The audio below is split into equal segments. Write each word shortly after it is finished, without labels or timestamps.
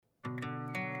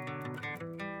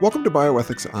Welcome to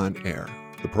Bioethics on Air,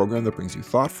 the program that brings you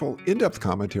thoughtful, in-depth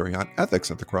commentary on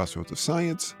ethics at the crossroads of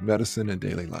science, medicine, and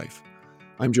daily life.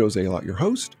 I'm Joe Zalot, your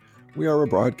host. We are a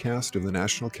broadcast of the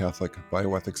National Catholic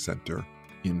Bioethics Center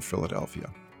in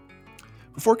Philadelphia.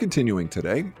 Before continuing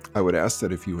today, I would ask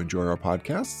that if you enjoy our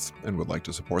podcasts and would like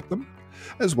to support them,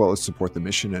 as well as support the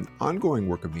mission and ongoing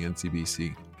work of the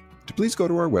NCBC, to please go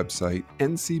to our website,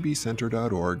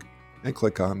 ncbcenter.org, and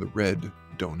click on the red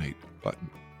Donate button.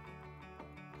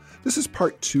 This is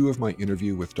part 2 of my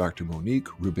interview with Dr. Monique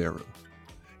Ruberu.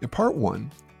 In part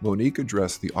 1, Monique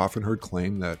addressed the often heard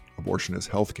claim that abortion is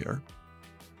healthcare.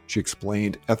 She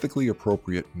explained ethically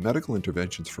appropriate medical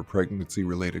interventions for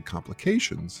pregnancy-related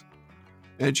complications,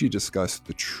 and she discussed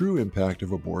the true impact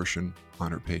of abortion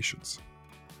on her patients.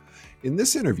 In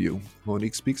this interview,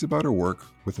 Monique speaks about her work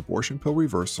with abortion pill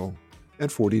reversal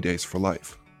and 40 Days for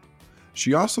Life.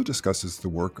 She also discusses the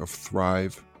work of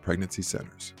Thrive Pregnancy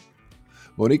Centers.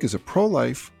 Monique is a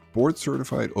pro-life,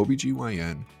 board-certified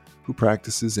OBGYN who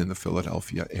practices in the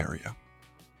Philadelphia area.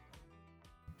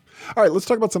 All right, let's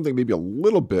talk about something maybe a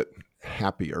little bit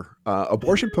happier,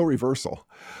 abortion pill reversal.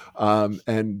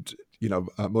 Monique,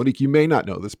 you may not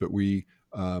know this, but the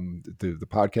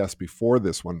podcast before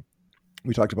this one,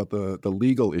 we talked about the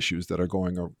legal issues that are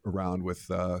going around with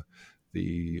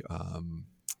the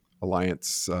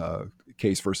Alliance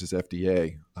case versus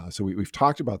FDA. So we've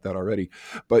talked about that already.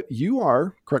 But you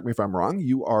are, correct me if I'm wrong,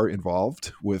 you are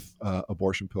involved with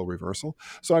abortion pill reversal.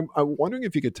 So I'm wondering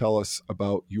if you could tell us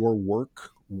about your work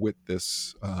with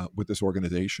this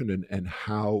organization and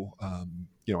how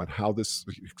and how this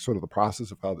sort of the process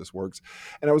of how this works.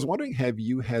 And I was wondering, have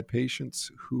you had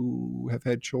patients who have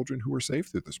had children who were safe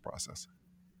through this process?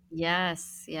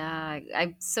 Yes, yeah.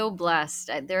 I'm so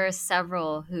blessed. There are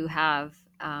several who have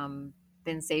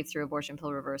been saved through abortion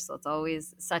pill reversal. It's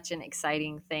always such an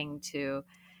exciting thing to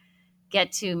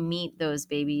get to meet those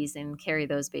babies and carry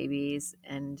those babies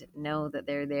and know that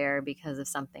they're there because of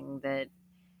something that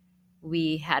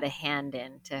we had a hand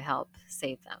in to help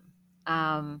save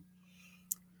them.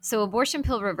 So abortion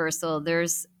pill reversal,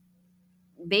 there's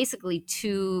basically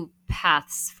two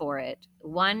paths for it.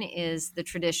 One is the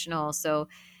traditional, so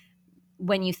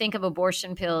when you think of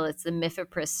abortion pill, it's the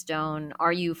mifepristone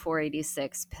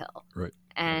RU486 pill. Right.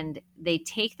 And they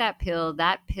take that pill.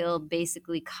 That pill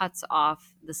basically cuts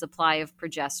off the supply of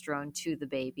progesterone to the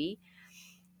baby.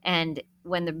 And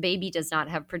when the baby does not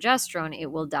have progesterone,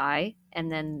 it will die.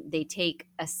 And then they take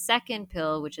a second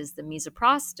pill, which is the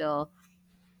misoprostol,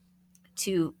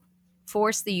 to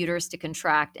force the uterus to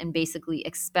contract and basically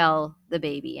expel the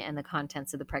baby and the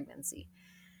contents of the pregnancy.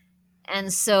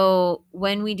 And so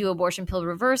when we do abortion pill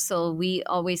reversal, we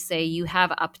always say you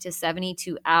have up to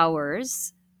 72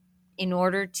 hours in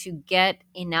order to get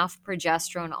enough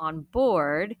progesterone on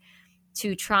board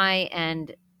to try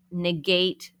and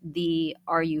negate the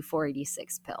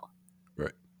RU486 pill.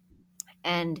 Right.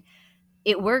 And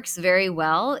it works very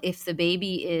well if the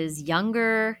baby is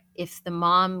younger, if the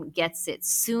mom gets it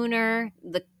sooner.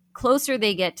 The closer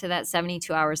they get to that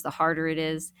 72 hours, the harder it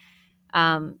is.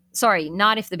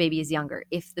 Not if the baby is younger,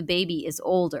 if the baby is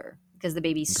older, because the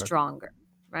baby's stronger,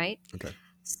 right? Okay.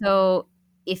 So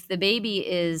if the baby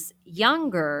is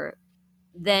younger,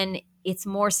 then it's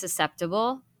more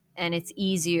susceptible and it's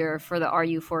easier for the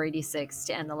RU486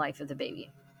 to end the life of the baby.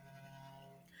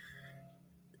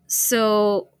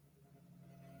 So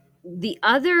the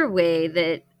other way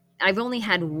that I've only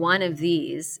had one of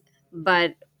these,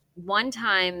 but one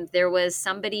time there was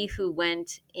somebody who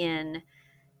went in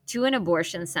to an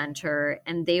abortion center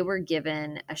and they were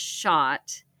given a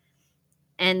shot.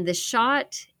 And the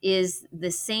shot is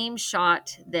the same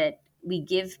shot that we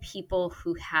give people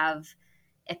who have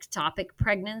ectopic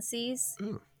pregnancies.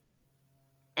 Ooh.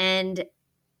 And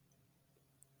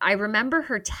I remember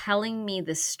her telling me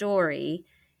the story,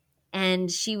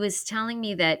 and she was telling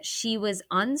me that she was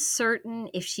uncertain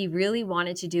if she really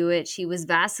wanted to do it. She was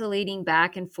vacillating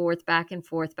back and forth, back and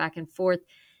forth, back and forth.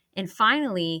 And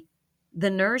finally, the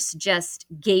nurse just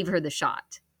gave her the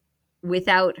shot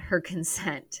without her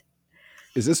consent.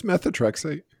 Is this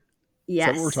methotrexate? Yes.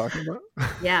 Is that what we're talking about?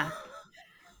 Yeah.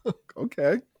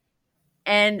 Okay.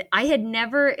 And I had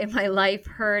never in my life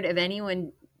heard of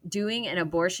anyone doing an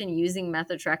abortion using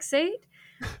methotrexate,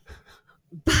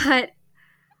 but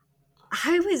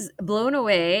I was blown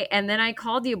away. And then I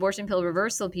called the abortion pill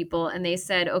reversal people and they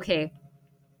said, okay,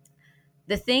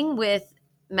 the thing with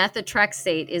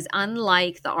methotrexate is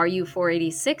unlike the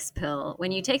RU486 pill.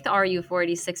 When you take the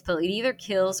RU486 pill, it either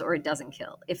kills or it doesn't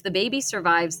kill. If the baby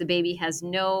survives, the baby has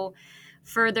no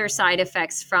further side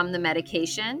effects from the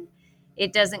medication.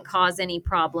 It doesn't cause any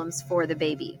problems for the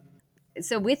baby.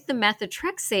 so with the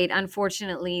methotrexate,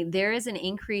 unfortunately, there is an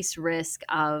increased risk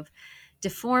of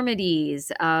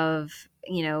deformities, of,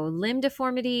 limb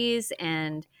deformities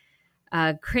and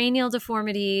cranial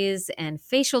deformities and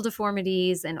facial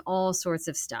deformities and all sorts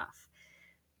of stuff.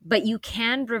 But you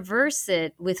can reverse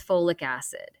it with folic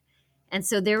acid. And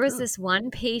so there was Huh. this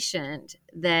one patient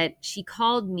that she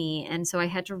called me. And so I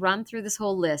had to run through this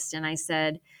whole list. And I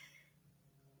said,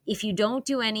 if you don't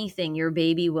do anything, your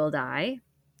baby will die.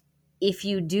 If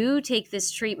you do take this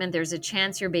treatment, there's a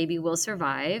chance your baby will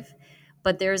survive,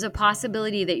 but there's a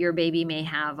possibility that your baby may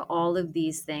have all of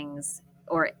these things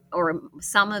or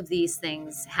some of these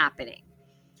things happening.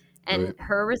 And Right.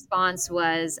 her response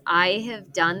was, I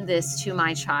have done this to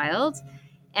my child,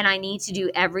 and I need to do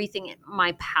everything in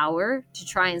my power to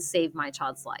try and save my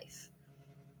child's life.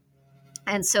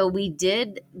 And so we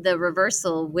did the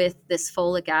reversal with this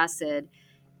folic acid,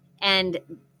 and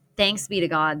thanks be to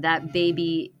God, that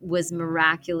baby was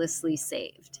miraculously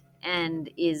saved and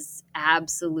is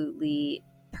absolutely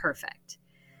perfect.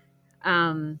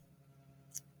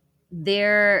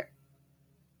 There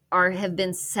have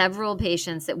been several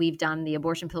patients that we've done the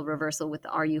abortion pill reversal with the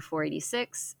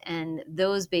RU486, and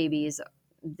those babies,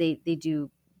 they do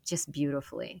just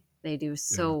beautifully. They do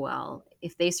so Yeah. well.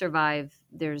 If they survive,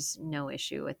 there's no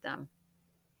issue with them.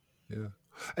 Yeah.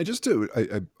 And just to,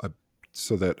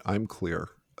 so that I'm clear,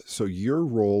 so your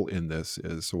role in this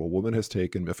is, so a woman has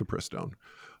taken mifepristone.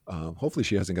 Hopefully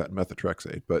she hasn't gotten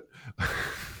methotrexate, but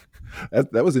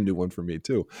that was a new one for me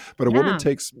too. But a woman Yeah.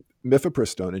 takes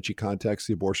mifepristone and she contacts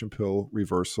the Abortion Pill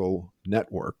Reversal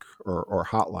Network or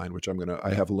hotline, which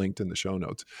I have linked in the show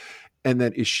notes. And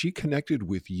then is she connected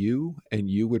with you and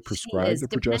you would She prescribe is, the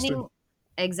progesterone? depending,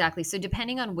 exactly. So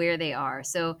depending on where they are.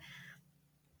 So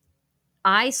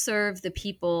I serve the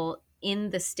people in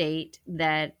the state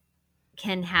that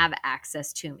can have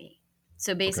access to me.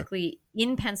 So Okay. basically,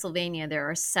 in Pennsylvania, there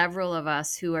are several of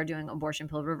us who are doing abortion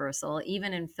pill reversal.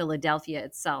 Even in Philadelphia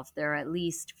itself, there are at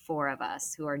least 4 of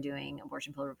us who are doing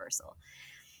abortion pill reversal.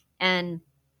 And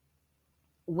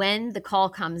when the call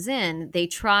comes in, they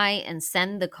try and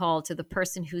send the call to the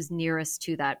person who's nearest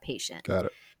to that patient. Got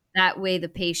it. That way, the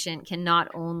patient can not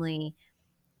only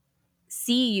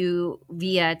see you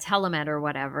via telemed or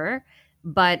whatever,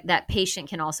 but that patient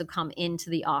can also come into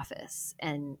the office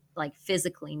and like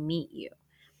physically meet you.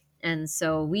 And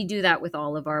so we do that with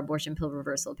all of our abortion pill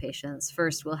reversal patients.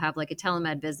 First, we'll have like a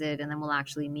telemed visit, and then we'll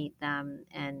actually meet them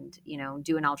and,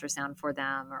 do an ultrasound for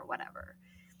them or whatever.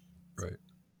 Right.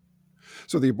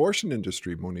 So the abortion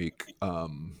industry, Monique,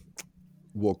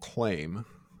 will claim,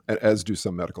 as do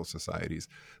some medical societies,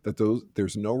 that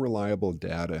there's no reliable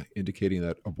data indicating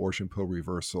that abortion pill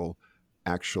reversal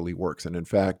actually works. And in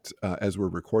fact, as we're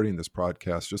recording this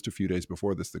podcast, just a few days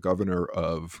before this, the governor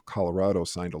of Colorado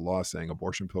signed a law saying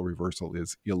abortion pill reversal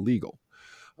is illegal.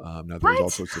 Now there's all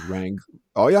What? sorts of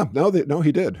Oh yeah, no,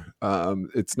 he did.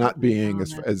 It's not being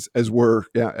as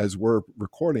we're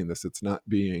recording this, it's not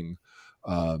being.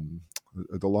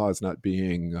 The law is not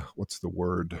being, what's the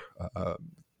word?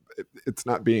 It's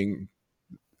not being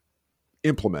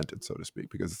implemented, so to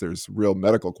speak, because there's real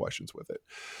medical questions with it.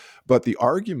 But the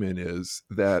argument is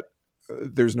that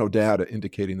there's no data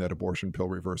indicating that abortion pill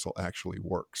reversal actually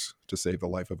works to save the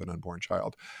life of an unborn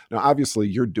child. Now, obviously,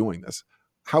 you're doing this.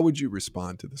 How would you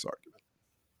respond to this argument?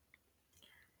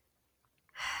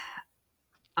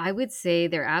 I would say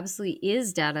there absolutely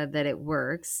is data that it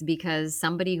works, because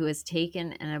somebody who has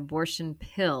taken an abortion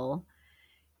pill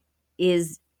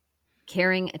is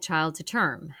carrying a child to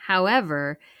term.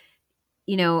 However,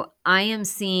 I am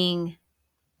seeing,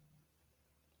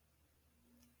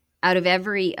 out of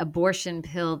every abortion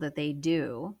pill that they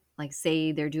do, like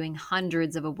say they're doing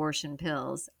hundreds of abortion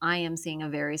pills, I am seeing a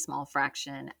very small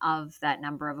fraction of that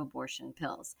number of abortion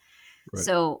pills. Right.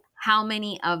 So how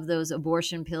many of those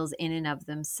abortion pills in and of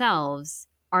themselves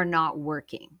are not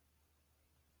working?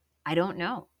 I don't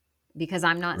know, because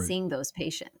I'm not Right. seeing those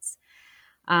patients.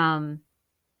 And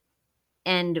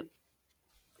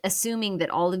assuming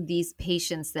that all of these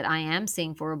patients that I am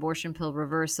seeing for abortion pill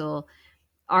reversal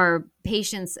are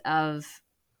patients or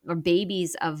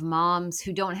babies of moms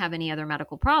who don't have any other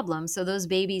medical problems. So those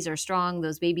babies are strong.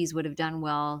 Those babies would have done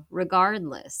well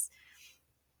regardless.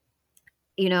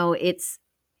 It's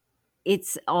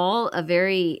all a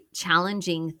very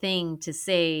challenging thing to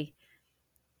say,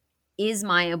 is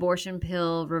my abortion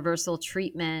pill reversal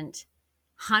treatment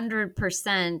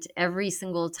 100% every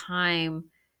single time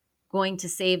going to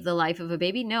save the life of a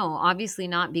baby? No, obviously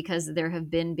not, because there have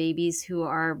been babies who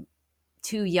are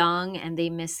too young and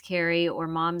they miscarry, or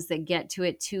moms that get to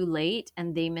it too late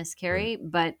and they miscarry.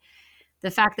 Right. But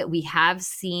the fact that we have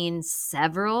seen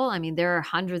several, I mean, there are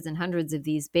hundreds and hundreds of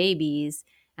these babies.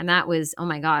 And that was, oh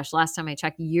my gosh, last time I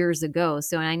checked, years ago.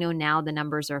 So I know now the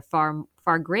numbers are far,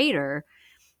 far greater.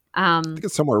 I think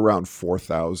it's somewhere around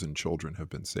 4,000 children have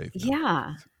been saved now.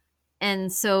 Yeah.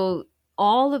 And so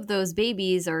all of those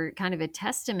babies are kind of a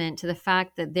testament to the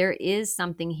fact that there is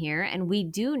something here. And we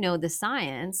do know the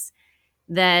science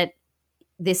that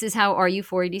this is how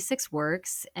RU486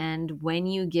 works. And when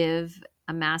you give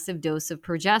a massive dose of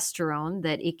progesterone,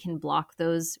 that it can block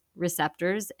those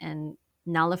receptors and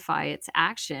nullify its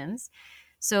actions.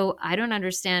 So I don't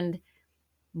understand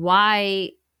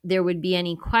why there would be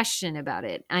any question about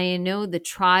it. I know the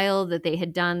trial that they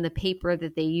had done, the paper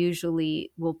that they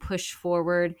usually will push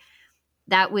forward,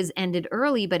 that was ended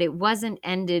early, but it wasn't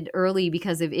ended early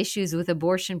because of issues with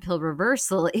abortion pill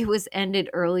reversal. It was ended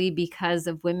early because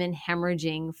of women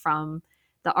hemorrhaging from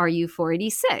the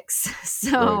RU486.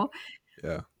 So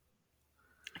Right. Yeah.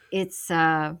 it's,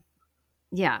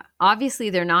 yeah, obviously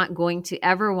they're not going to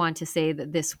ever want to say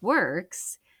that this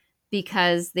works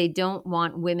because they don't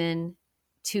want women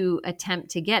to attempt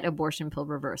to get abortion pill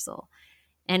reversal.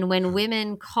 And when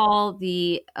women call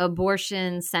the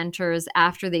abortion centers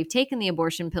after they've taken the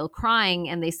abortion pill crying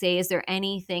and they say, is there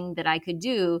anything that I could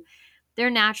do? They're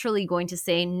naturally going to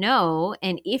say no.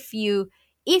 And if you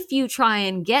try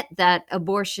and get that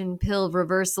abortion pill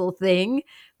reversal thing,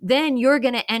 then you're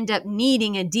going to end up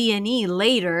needing a D&E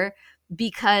later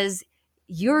because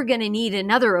you're going to need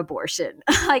another abortion.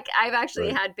 Like I've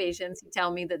actually had patients who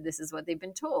tell me that this is what they've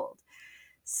been told.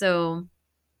 So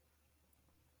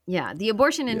yeah, the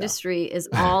abortion industry is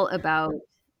all about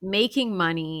making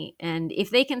money. And if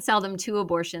they can sell them 2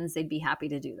 abortions, they'd be happy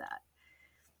to do that.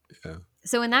 Yeah.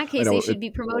 So in that case, they should be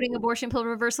promoting abortion pill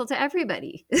reversal to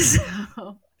everybody.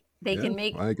 So they can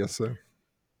make, I guess so.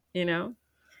 You know?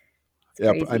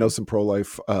 Yeah, I know some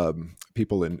pro-life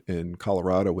people in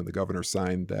Colorado, when the governor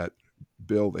signed that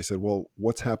bill, they said, well,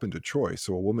 what's happened to choice?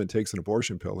 So a woman takes an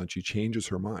abortion pill and she changes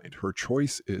her mind. Her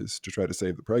choice is to try to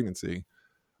save the pregnancy,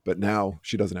 but now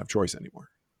she doesn't have choice anymore.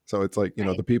 So it's like, you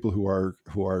know, the people who are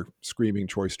screaming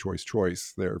choice,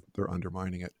 they're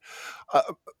undermining it.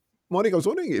 Monica, I was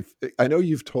wondering if, I know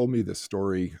you've told me this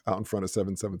story out in front of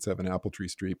 777 Apple Tree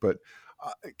Street, but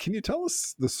can you tell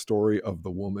us the story of the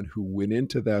woman who went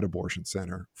into that abortion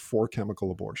center for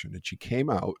chemical abortion, and she came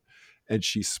out and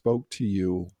she spoke to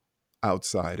you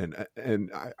outside? And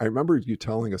I remember you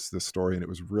telling us this story, and it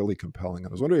was really compelling. I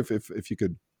was wondering if you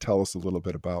could tell us a little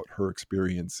bit about her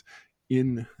experience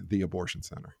in the abortion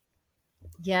center.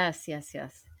 Yes.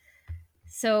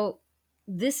 So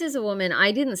this is a woman,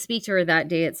 I didn't speak to her that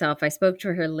day itself. I spoke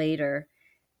to her later,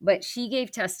 but she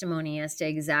gave testimony as to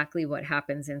exactly what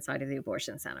happens inside of the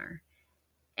abortion center.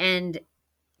 And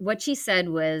what she said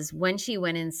was, when she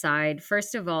went inside,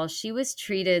 first of all, she was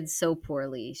treated so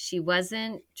poorly. She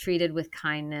wasn't treated with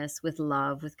kindness, with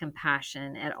love, with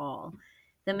compassion at all.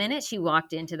 The minute she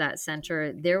walked into that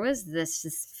center, there was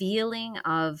this feeling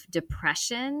of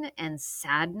depression and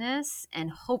sadness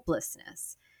and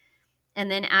hopelessness. And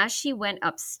then as she went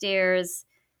upstairs,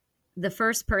 the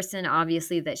first person,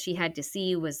 obviously, that she had to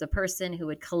see was the person who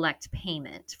would collect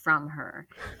payment from her.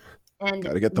 And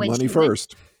got to get the money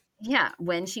first.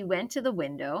 When she went to the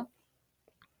window,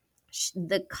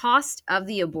 the cost of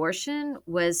the abortion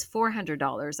was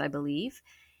 $400, I believe.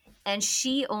 And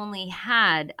she only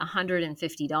had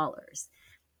 $150.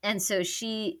 And so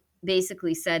she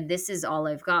basically said, this is all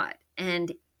I've got.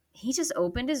 And he just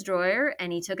opened his drawer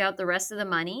and he took out the rest of the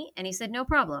money and he said, no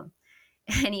problem.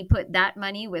 And he put that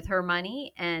money with her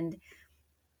money. And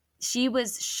she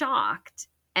was shocked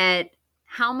at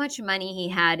how much money he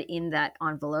had in that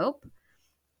envelope,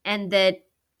 and that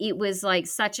it was like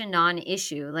such a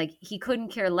non-issue. Like he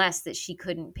couldn't care less that she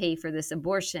couldn't pay for this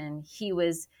abortion. He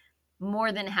was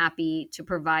more than happy to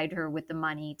provide her with the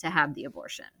money to have the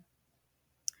abortion.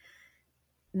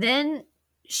 Then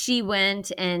she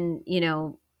went and,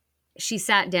 she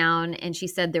sat down and she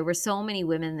said there were so many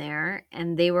women there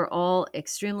and they were all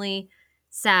extremely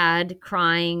sad,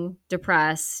 crying,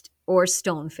 depressed, or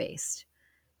stone-faced,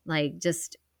 like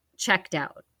just checked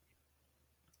out.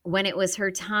 When it was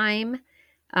her time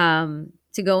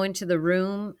to go into the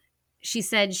room, she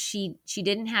said she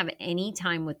didn't have any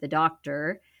time with the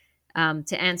doctor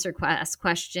to ask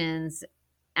questions,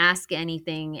 ask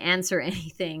anything, answer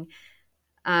anything.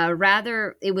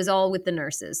 Rather, it was all with the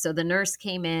nurses. So the nurse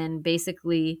came in,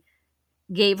 basically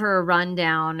gave her a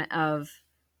rundown of,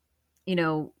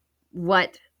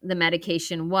 what the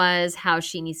medication was, how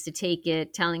she needs to take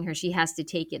it, telling her she has to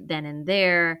take it then and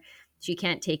there. She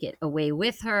can't take it away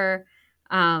with her.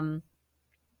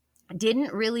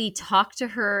 didn't really talk to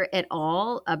her at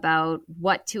all about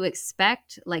what to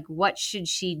expect. Like, what should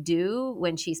she do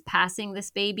when she's passing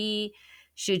this baby?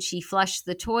 Should she flush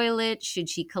the toilet? Should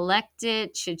she collect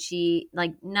it? Should she,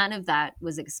 like, none of that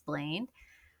was explained.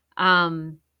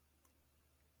 Um,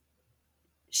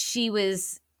 she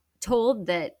was told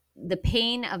that the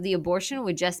pain of the abortion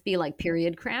would just be like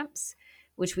period cramps,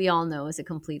 which we all know is a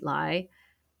complete lie.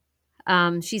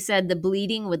 She said the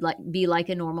bleeding would be like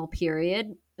a normal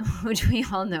period, which we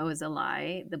all know is a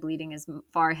lie. The bleeding is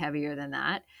far heavier than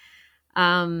that.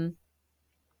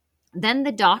 Then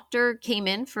the doctor came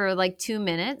in for like 2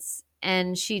 minutes,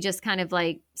 and she just kind of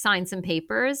like signed some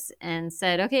papers and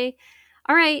said, okay,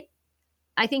 all right,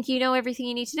 I think you know everything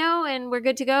you need to know and we're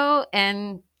good to go.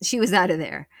 And she was out of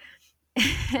there.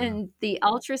 And the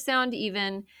ultrasound,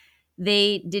 even,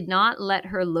 they did not let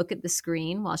her look at the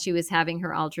screen while she was having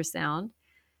her ultrasound.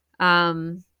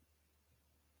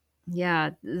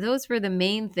 Yeah, those were the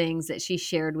main things that she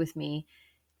shared with me.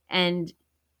 And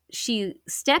she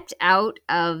stepped out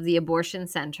of the abortion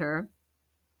center.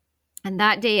 And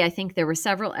that day, I think there were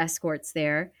several escorts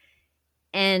there.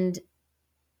 And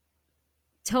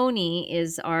Tony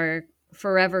is our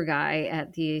forever guy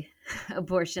at the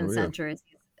abortion center. It's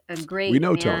a great We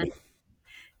know man. Tony.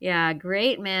 Yeah,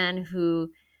 great man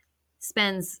who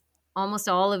spends almost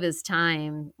all of his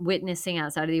time witnessing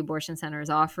outside of the abortion centers,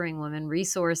 offering women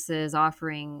resources,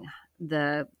 offering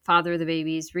the father of the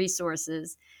babies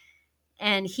resources.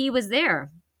 And he was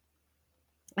there.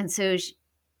 And so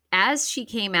as she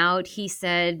came out, he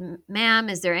said, ma'am,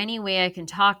 is there any way I can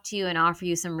talk to you and offer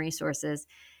you some resources?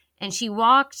 And she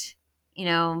walked,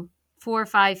 4 or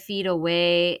 5 feet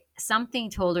away. Something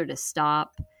told her to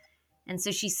stop. And so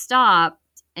she stopped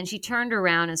and she turned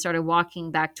around and started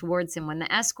walking back towards him. When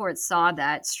the escorts saw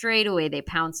that, straight away they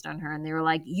pounced on her and they were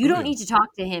like, you don't need to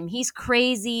talk to him. He's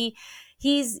crazy.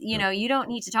 He's, you don't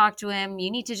need to talk to him. You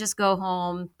need to just go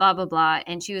home, blah, blah, blah.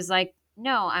 And she was like,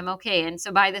 no, I'm okay. And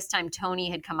so by this time,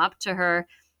 Tony had come up to her,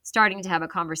 starting to have a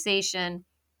conversation.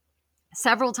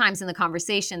 Several times in the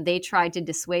conversation, they tried to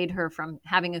dissuade her from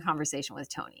having a conversation with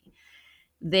Tony.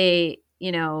 They,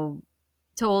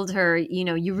 told her,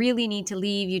 you really need to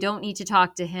leave. You don't need to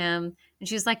talk to him. And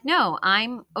she was like, no,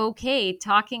 I'm okay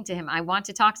talking to him. I want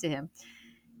to talk to him.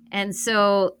 And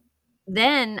so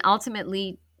then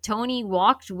ultimately, Tony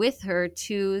walked with her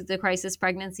to the crisis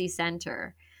pregnancy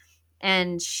center.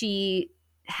 And she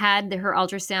had her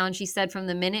ultrasound. She said from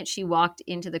the minute she walked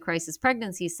into the crisis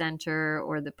pregnancy center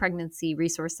or the pregnancy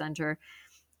resource center,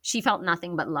 she felt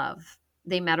nothing but love.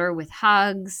 They met her with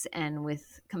hugs and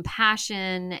with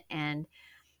compassion, and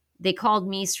they called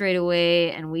me straight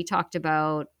away and we talked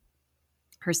about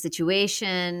her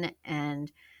situation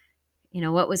and,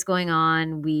 what was going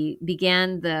on. We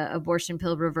began the abortion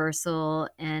pill reversal,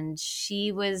 and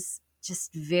she was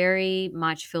just very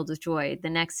much filled with joy. The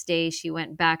next day she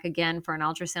went back again for an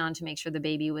ultrasound to make sure the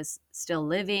baby was still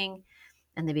living,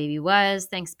 and the baby was,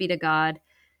 thanks be to God.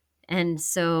 And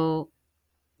so,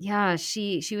 yeah,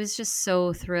 she was just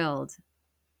so thrilled.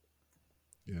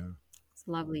 Yeah. It's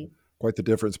lovely. Quite the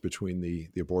difference between the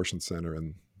abortion center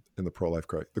and the pro-life,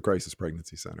 the crisis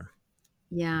pregnancy center.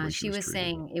 Yeah, she was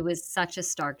saying it was such a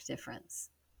stark difference.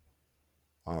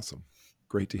 Awesome.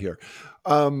 Great to hear.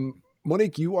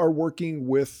 Monique, you are working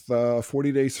with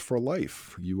 40 Days for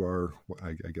Life. You are,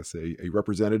 I guess, a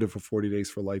representative of 40 Days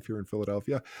for Life here in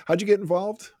Philadelphia. How'd you get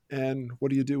involved, and what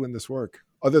do you do in this work?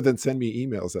 Other than send me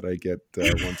emails that I get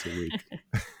once a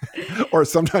week, or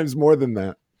sometimes more than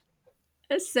that.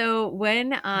 So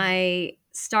when I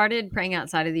started praying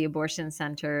outside of the abortion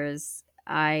centers,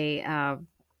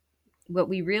 what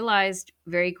we realized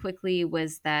very quickly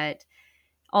was that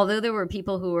although there were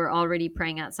people who were already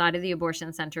praying outside of the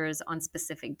abortion centers on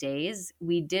specific days,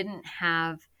 we didn't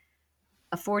have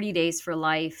a 40 Days for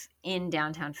Life in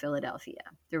downtown Philadelphia.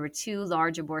 There were 2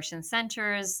 large abortion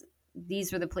centers.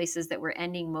 These were the places that were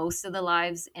ending most of the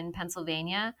lives in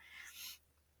Pennsylvania,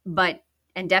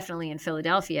 and definitely in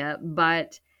Philadelphia.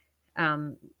 But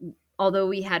although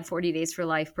we had 40 Days for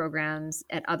Life programs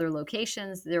at other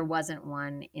locations, there wasn't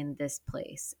one in this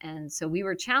place. And so we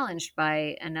were challenged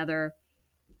by another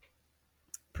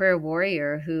prayer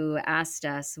warrior who asked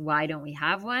us, why don't we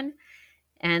have one?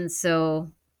 And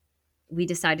so we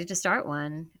decided to start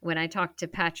one when I talked to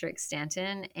Patrick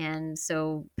Stanton. And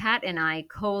so Pat and I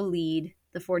co-lead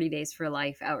the 40 Days for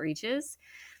Life outreaches.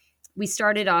 We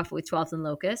started off with 12th and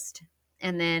Locust.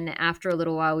 And then after a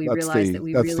little while, we realized that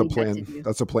we really had to do.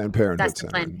 That's a Planned Parenthood That's center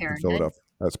Planned in Parenthood. Philadelphia.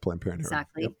 That's Planned Parenthood.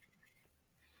 Exactly. Yep.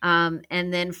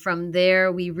 And then from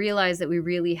there, we realized that we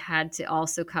really had to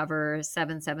also cover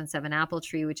 777 Apple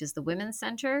Tree, which is the Women's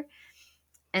Center.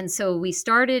 And so we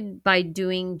started by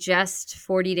doing just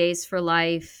 40 Days for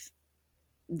Life,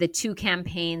 the 2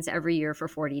 campaigns every year for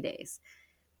 40 days.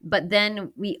 But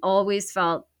then we always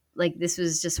felt like this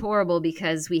was just horrible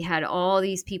because we had all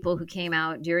these people who came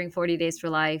out during 40 Days for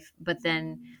Life, but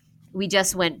then we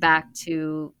just went back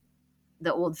to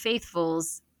the old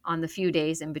faithfuls on the few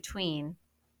days in between.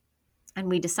 And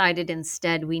we decided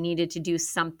instead we needed to do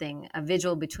something, a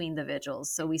vigil between the vigils.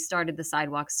 So we started the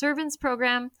Sidewalk Servants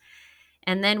program.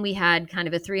 And then we had kind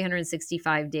of a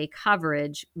 365-day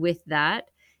coverage with that.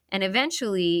 And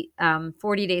eventually,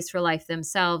 40 Days for Life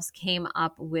themselves came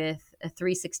up with a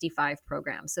 365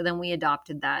 program. So then we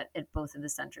adopted that at both of the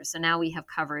centers. So now we have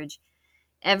coverage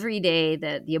every day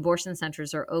that the abortion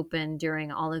centers are open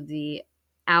during all of the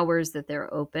hours that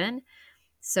they're open.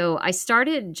 So I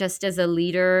started just as a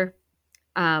leader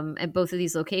at both of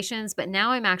these locations, but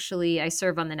now I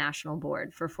serve on the national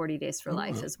board for 40 Days for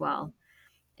Life as well.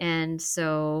 And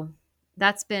so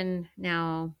that's been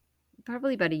now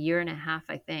probably about a year and a half,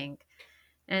 I think.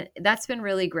 And that's been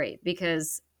really great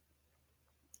because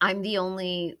I'm the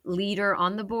only leader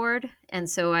on the board. And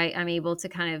so I'm able to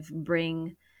kind of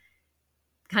bring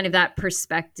kind of that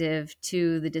perspective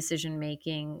to the decision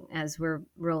making as we're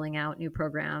rolling out new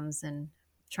programs and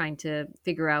trying to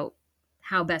figure out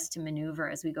how best to maneuver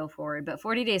as we go forward. But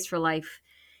 40 Days for Life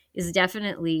is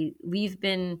definitely, we've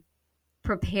been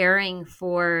preparing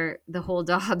for the whole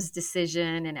Dobbs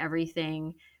decision and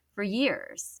everything for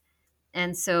years.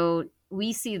 And so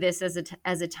we see this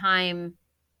as a time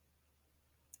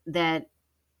that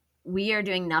we are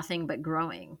doing nothing but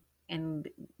growing. And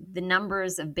the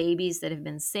numbers of babies that have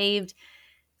been saved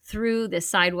through the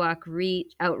sidewalk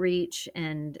outreach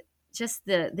and just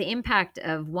the impact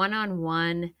of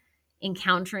one-on-one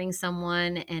encountering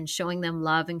someone and showing them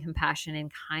love and compassion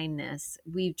and kindness,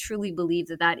 we truly believe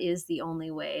that that is the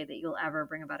only way that you'll ever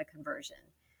bring about a conversion.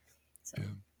 So.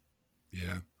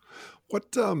 Yeah.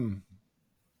 What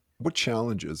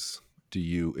challenges do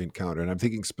you encounter? And I'm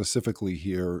thinking specifically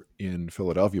here in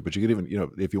Philadelphia, but you could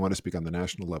even, if you want to speak on the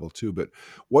national level too, but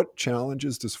what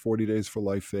challenges does 40 Days for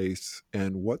Life face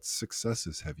and what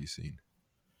successes have you seen?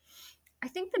 I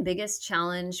think the biggest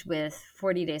challenge with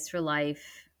 40 Days for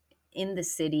Life in the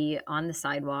city on the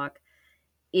sidewalk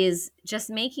is just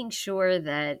making sure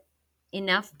that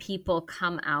enough people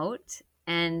come out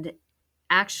and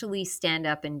actually stand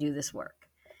up and do this work.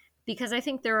 Because I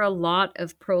think there are a lot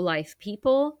of pro-life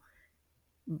people,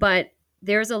 but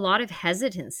there's a lot of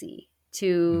hesitancy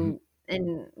to,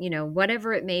 and,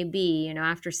 whatever it may be,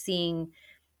 after seeing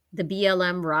the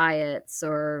BLM riots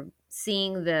or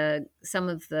seeing some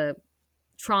of the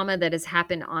trauma that has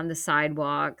happened on the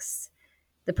sidewalks,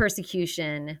 the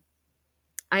persecution,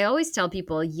 I always tell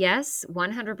people, yes,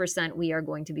 100% we are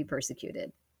going to be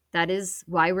persecuted. That is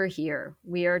why we're here.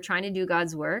 We are trying to do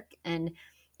God's work. And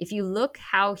if you look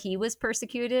how he was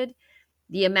persecuted,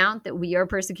 the amount that we are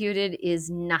persecuted is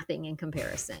nothing in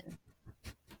comparison.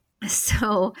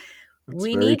 So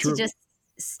we need to just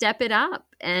step it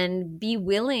up and be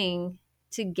willing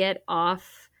to get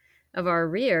off of our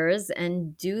rears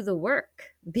and do the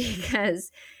work.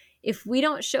 Because if we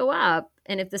don't show up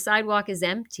and if the sidewalk is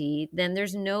empty, then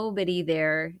there's nobody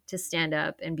there to stand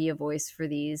up and be a voice for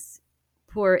these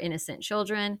poor, innocent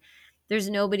children. There's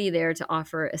nobody there to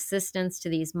offer assistance to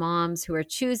these moms who are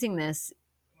choosing this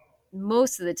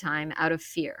most of the time out of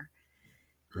fear.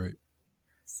 Right.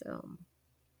 So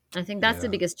I think that's the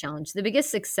biggest challenge. The biggest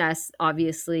success,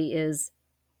 obviously, is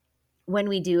when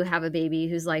we do have a baby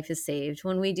whose life is saved,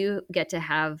 when we do get to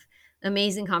have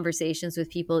amazing conversations with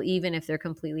people, even if they're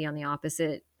completely on the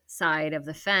opposite side of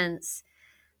the fence.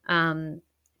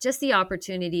 Just the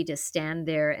opportunity to stand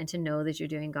there and to know that you're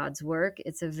doing God's work.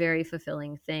 It's a very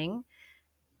fulfilling thing.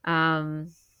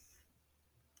 Being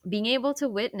able to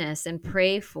witness and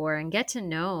pray for and get to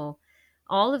know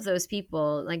all of those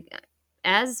people, like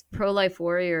as pro-life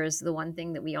warriors, the one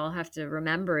thing that we all have to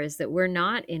remember is that we're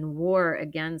not in war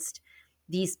against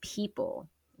these people.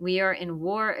 We are in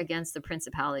war against the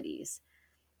principalities.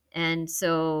 And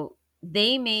so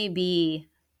they may be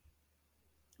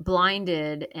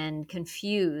blinded and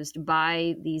confused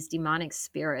by these demonic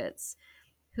spirits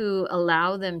who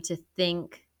allow them to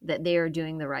think that they are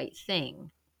doing the right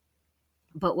thing.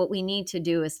 But what we need to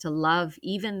do is to love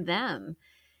even them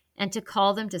and to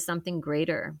call them to something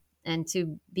greater and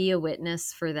to be a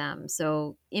witness for them.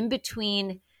 So in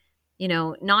between,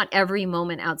 not every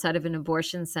moment outside of an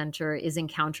abortion center is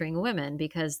encountering women,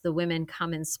 because the women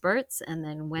come in spurts. And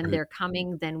then when they're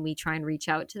coming, then we try and reach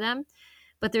out to them.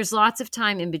 But there's lots of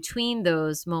time in between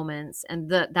those moments, and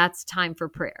that's time for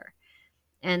prayer.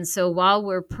 And so while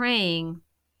we're praying,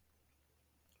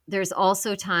 there's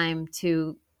also time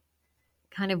to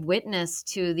kind of witness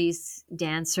to these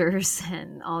dancers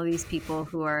and all these people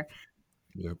who are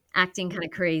Yep. acting kind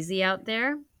of crazy out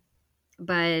there.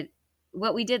 But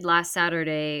what we did last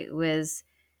Saturday was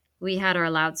we had our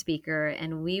loudspeaker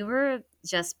and we were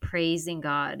just praising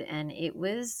God. And it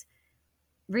was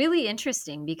really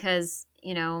interesting because,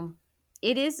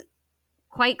 it is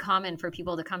quite common for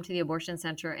people to come to the abortion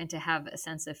center and to have a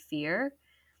sense of fear,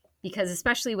 because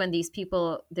especially when these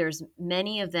people, there's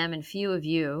many of them and few of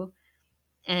you,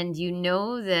 and you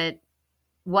know that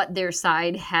what their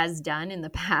side has done in the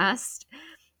past.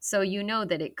 So you know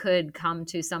that it could come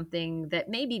to something that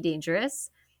may be dangerous,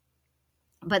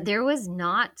 but there was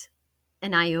not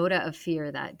an iota of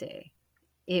fear that day.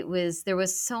 There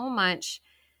was so much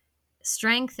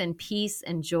strength and peace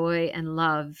and joy and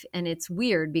love. And it's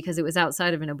weird because it was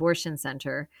outside of an abortion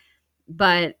center,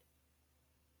 but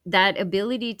that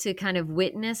ability to kind of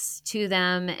witness to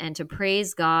them and to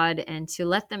praise God and to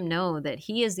let them know that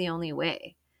He is the only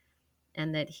way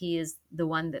and that He is the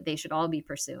one that they should all be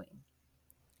pursuing.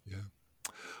 Yeah.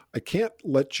 I can't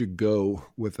let you go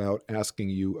without asking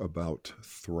you about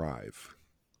Thrive.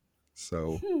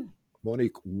 So,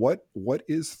 Monique, what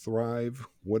is Thrive?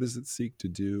 What does it seek to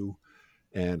do?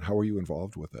 And how are you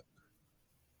involved with it?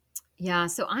 Yeah,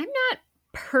 so I'm not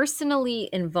personally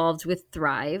involved with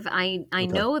Thrive. I Okay.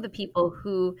 know the people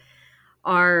who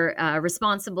are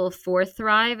responsible for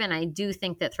Thrive, and I do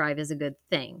think that Thrive is a good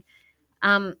thing.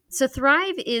 So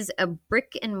Thrive is a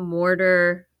brick and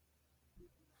mortar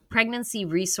pregnancy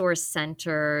resource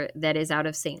center that is out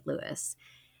of St. Louis.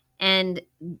 And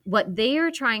what they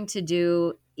are trying to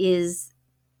do is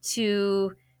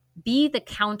to be the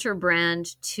counter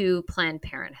brand to Planned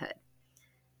Parenthood.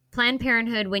 Planned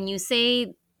Parenthood, when you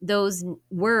say those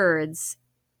words,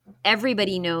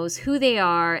 everybody knows who they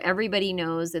are. Everybody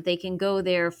knows that they can go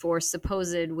there for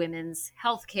supposed women's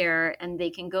health care and they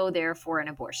can go there for an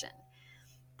abortion.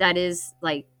 That is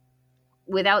like,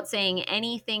 without saying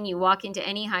anything, you walk into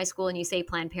any high school and you say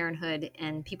Planned Parenthood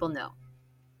and people know.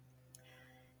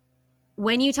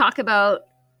 When you talk about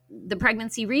the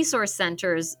pregnancy resource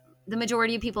centers, the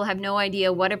majority of people have no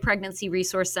idea what a pregnancy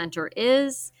resource center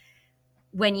is.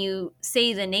 When you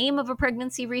say the name of a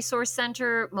pregnancy resource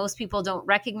center, most people don't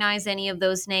recognize any of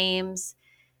those names.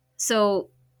 So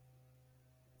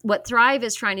what Thrive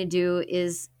is trying to do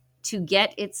is to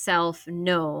get itself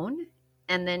known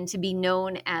and then to be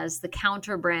known as the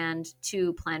counter brand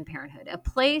to Planned Parenthood, a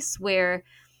place where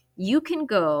you can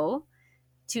go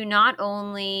to not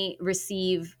only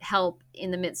receive help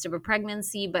in the midst of a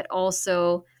pregnancy, but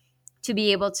also to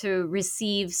be able to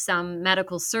receive some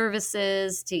medical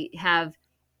services, to have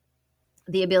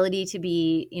the ability to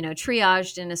be,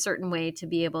 triaged in a certain way, to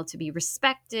be able to be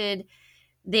respected.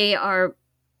 They are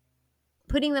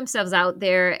putting themselves out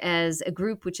there as a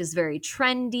group which is very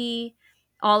trendy.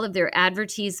 All of their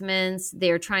advertisements,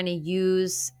 they're trying to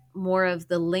use more of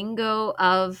the lingo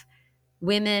of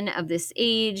women of this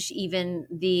age. Even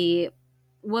the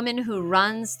woman who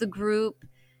runs the group,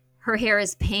 her hair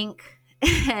is pink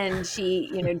and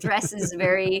she, dresses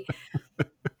very,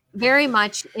 very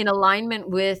much in alignment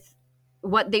with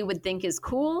what they would think is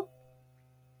cool.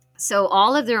 So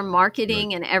all of their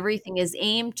marketing and everything is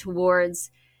aimed towards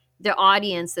the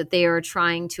audience that they are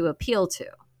trying to appeal to.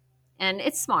 And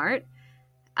it's smart.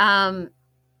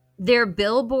 Their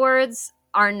billboards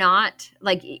are not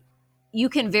like, you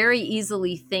can very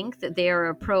easily think that they are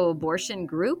a pro-abortion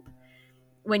group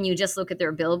when you just look at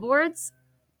their billboards.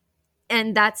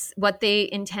 And that's what they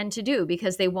intend to do,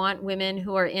 because they want women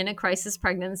who are in a crisis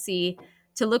pregnancy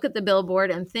to look at the billboard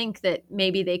and think that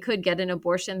maybe they could get an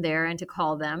abortion there and to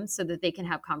call them so that they can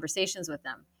have conversations with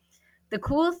them. The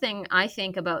cool thing I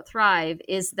think about Thrive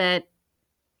is that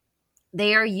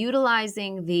they are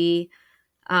utilizing the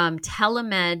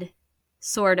telemed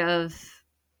sort of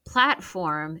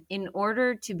platform in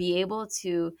order to be able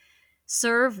to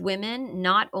serve women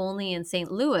not only in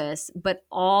St. Louis, but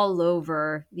all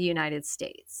over the United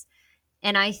States.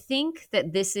 And I think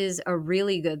that this is a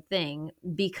really good thing,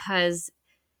 because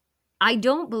I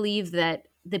don't believe that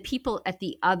the people at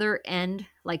the other end,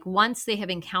 like once they have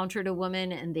encountered a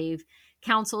woman and they've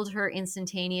counseled her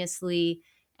instantaneously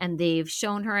and they've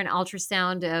shown her an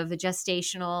ultrasound of a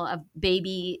gestational, of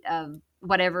baby, of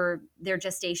whatever their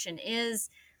gestation is,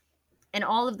 and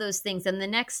all of those things. And the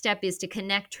next step is to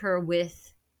connect her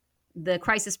with the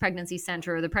crisis pregnancy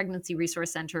center or the pregnancy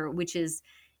resource center, which is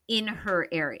in her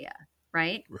area,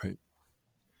 right? Right.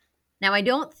 Now, I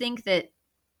don't think that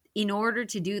in order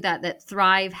to do that, that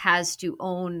Thrive has to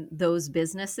own those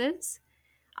businesses.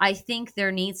 I think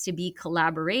there needs to be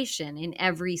collaboration in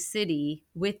every city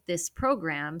with this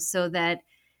program so that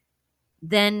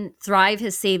then Thrive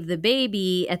has saved the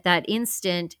baby at that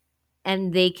instant,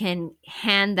 and they can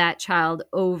hand that child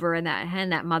over and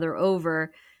hand that mother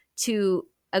over to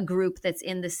a group that's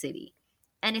in the city.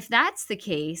 And if that's the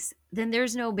case, then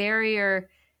there's no barrier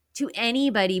to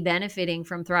anybody benefiting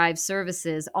from Thrive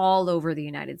services all over the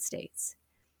United States.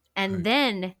 And Right.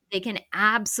 then they can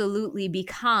absolutely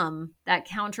become that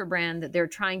counter brand that they're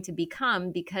trying to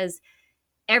become, because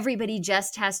everybody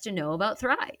just has to know about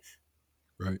Thrive.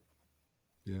 Right.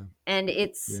 Yeah. And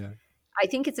I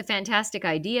think it's a fantastic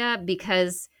idea,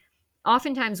 because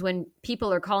oftentimes when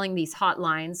people are calling these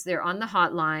hotlines, they're on the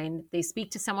hotline, they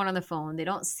speak to someone on the phone, they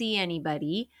don't see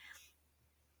anybody.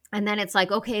 And then it's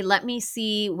like, okay, let me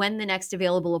see when the next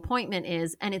available appointment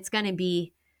is. And it's going to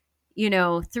be,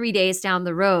 3 days down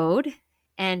the road.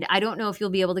 And I don't know if you'll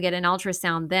be able to get an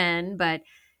ultrasound then, but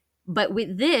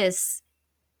with this,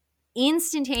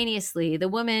 instantaneously, the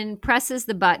woman presses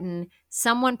the button,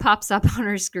 someone pops up on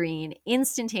her screen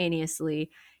instantaneously.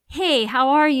 Hey, how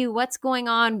are you? What's going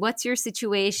on? What's your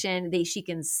situation? She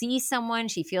can see someone.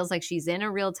 She feels like she's in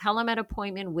a real telemed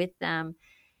appointment with them.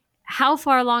 How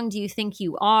far along do you think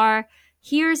you are?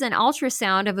 Here's an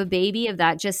ultrasound of a baby of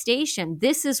that gestation.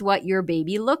 This is what your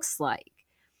baby looks like.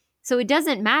 So it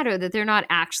doesn't matter that they're not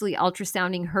actually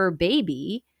ultrasounding her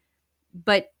baby,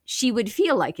 but she would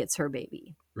feel like it's her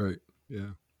baby. Right.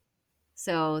 Yeah.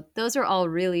 So those are all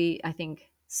really, I think,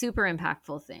 super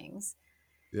impactful things.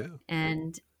 Yeah.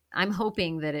 And I'm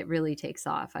hoping that it really takes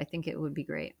off. I think it would be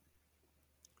great.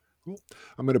 Cool.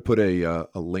 I'm going to put a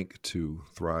link to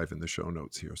Thrive in the show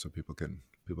notes here, so people can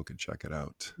check it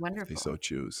out. Wonderful. If they so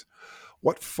choose.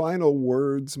 What final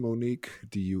words, Monique,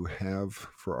 do you have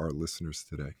for our listeners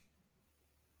today?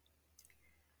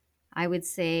 I would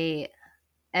say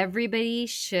everybody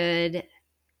should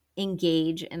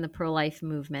engage in the pro-life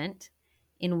movement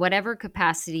in whatever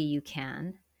capacity you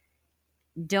can.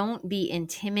 Don't be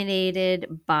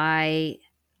intimidated by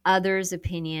others'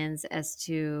 opinions as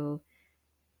to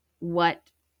what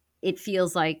it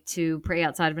feels like to pray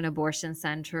outside of an abortion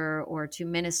center or to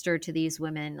minister to these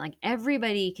women. Like,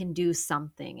 everybody can do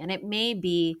something. And it may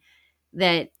be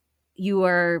that you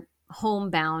are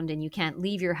homebound and you can't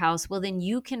leave your house. Well, then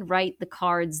you can write the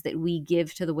cards that we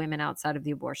give to the women outside of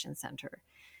the abortion center.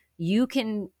 You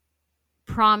can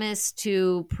promise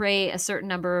to pray a certain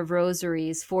number of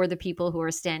rosaries for the people who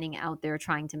are standing out there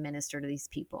trying to minister to these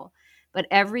people. But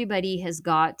everybody has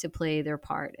got to play their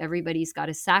part. Everybody's got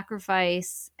to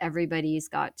sacrifice. Everybody's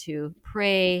got to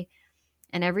pray.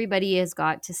 And everybody has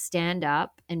got to stand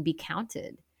up and be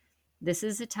counted. This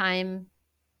is a time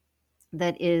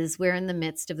we're in the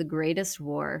midst of the greatest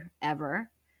war ever.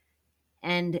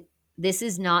 And this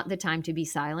is not the time to be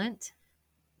silent.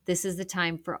 This is the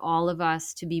time for all of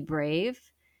us to be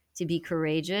brave, to be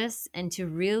courageous, and to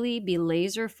really be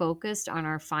laser focused on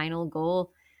our final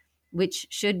goal, which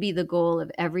should be the goal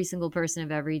of every single person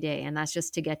of every day. And that's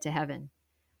just to get to heaven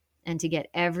and to get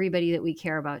everybody that we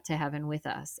care about to heaven with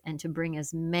us and to bring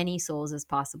as many souls as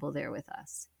possible there with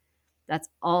us. That's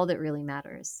all that really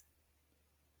matters.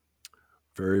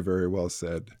 Very, very well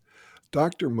said.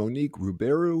 Dr. Monique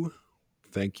Roubeirou,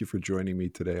 thank you for joining me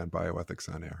today on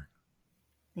Bioethics on Air.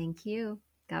 Thank you.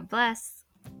 God bless.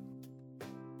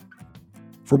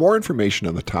 For more information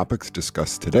on the topics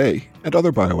discussed today and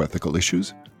other bioethical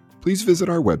issues, please visit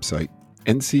our website,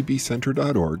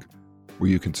 ncbcenter.org, where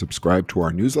you can subscribe to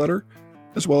our newsletter,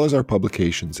 as well as our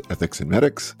publications Ethics and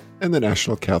Medics and the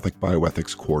National Catholic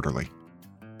Bioethics Quarterly.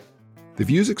 The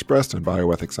views expressed on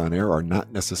Bioethics on Air are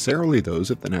not necessarily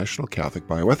those of the National Catholic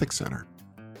Bioethics Center.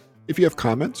 If you have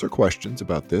comments or questions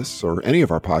about this or any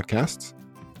of our podcasts,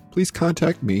 please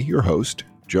contact me, your host,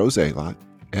 Joe Zalot,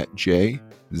 at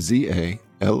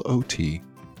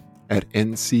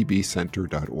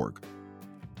jzalot@ncbcenter.org.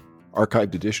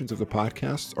 Archived editions of the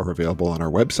podcasts are available on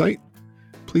our website.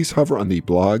 Please hover on the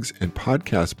Blogs and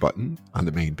Podcasts button on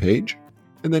the main page,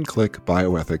 and then click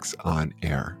Bioethics on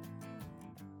Air.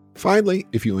 Finally,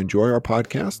 if you enjoy our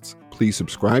podcasts, please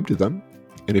subscribe to them.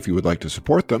 And if you would like to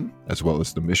support them, as well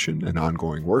as the mission and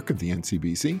ongoing work of the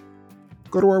NCBC,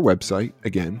 go to our website,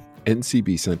 again,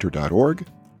 ncbcenter.org,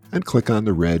 and click on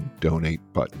the red Donate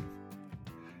button.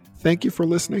 Thank you for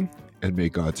listening, and may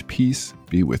God's peace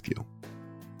be with you.